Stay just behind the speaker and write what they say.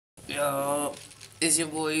Yo, it's your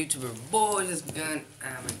boy YouTuber boy just gun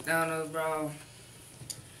at McDonald's, bro.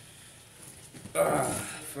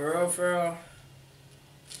 For real, for real.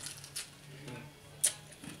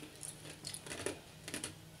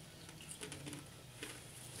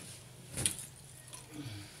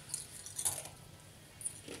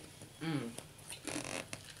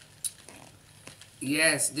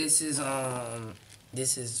 Yes, this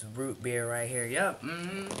is root beer right here. Yup.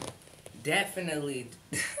 Definitely.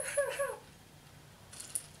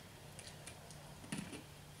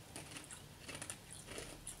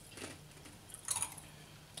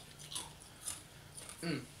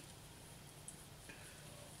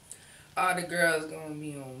 All the girls gonna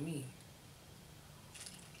be on me.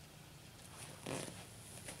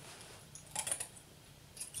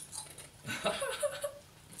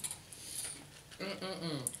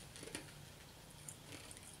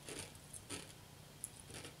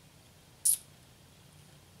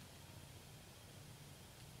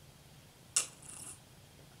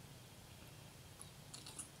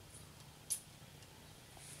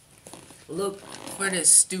 Look, for the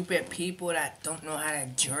stupid people that don't know how to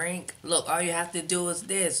drink, look, all you have to do is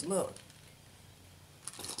this, look.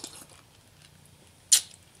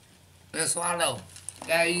 And swallow.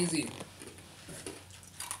 That easy.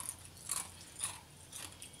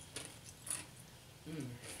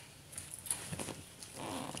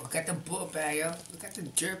 Look at the book bag, yo. Look at the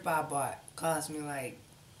drip I bought. Cost me like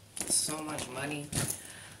so much money.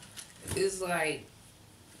 It's like,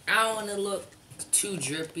 I don't want to look too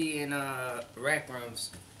drippy in rec rooms.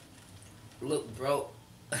 Look broke.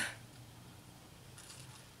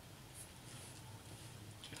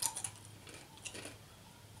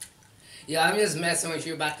 Yeah, I'm just messing with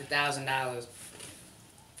you about the $1,000.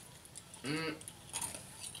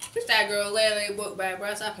 What's that girl lately book bag,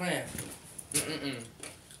 bro? Stop playing.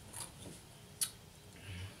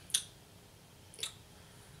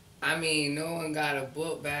 I mean, no one got a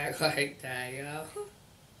book bag like that, yo.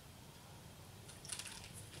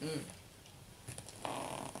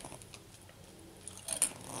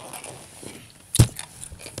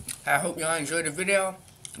 I hope y'all enjoyed the video.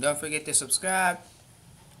 Don't forget to subscribe.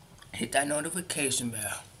 Hit that notification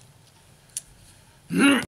bell.